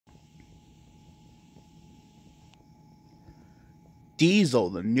Diesel,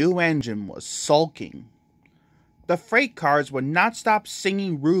 the new engine, was sulking. The freight cars would not stop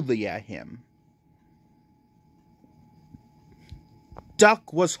singing rudely at him.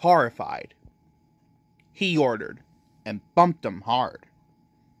 Duck was horrified. He ordered, and bumped him hard.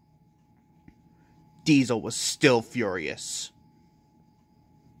 Diesel was still furious.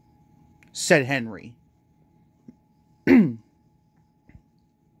 Said Henry.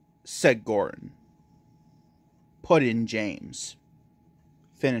 Said Gordon. Put in James.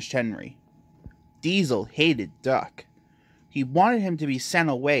 Finished Henry. Diesel hated Duck. He wanted him to be sent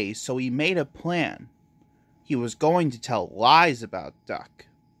away, so he made a plan. He was going to tell lies about Duck.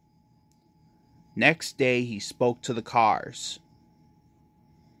 Next day he spoke to the cars.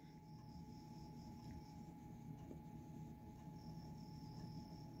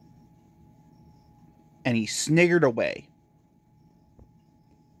 And he sniggered away.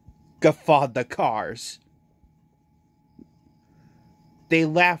 Guffawed the cars. They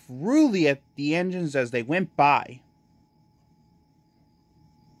laughed rudely at the engines as they went by.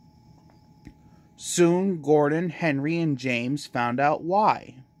 Soon Gordon, Henry, and James found out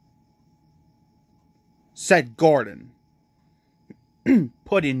why. Said Gordon.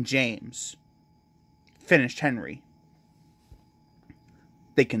 Put in James. Finished Henry.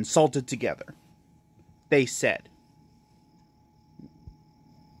 They consulted together. They said,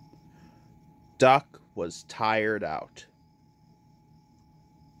 Duck was tired out.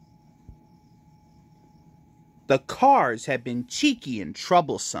 The cars had been cheeky and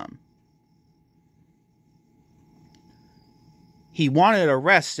troublesome. He wanted a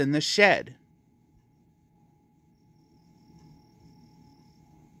rest in the shed.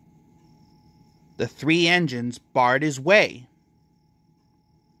 The 3 engines barred his way.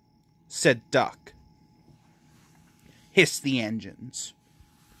 Said Duck. Hissed the engines.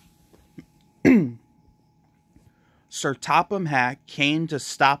 Sir Topham Hatt came to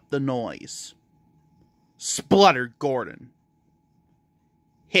stop the noise. Spluttered Gordon.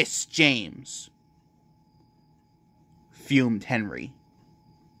 Hissed James. Fumed Henry.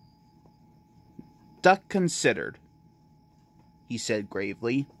 Duck considered. He said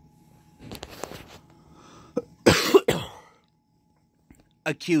gravely.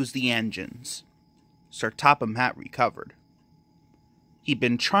 Accused the engines. Sir Topham Hatt recovered. He'd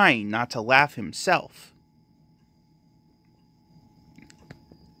been trying not to laugh himself.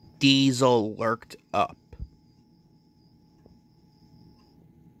 Diesel lurked up.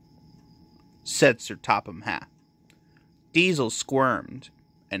 Said Sir Topham Hatt. Diesel squirmed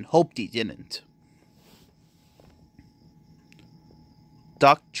and hoped he didn't.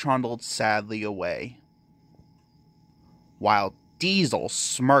 Duck trundled sadly away, while Diesel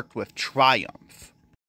smirked with triumph.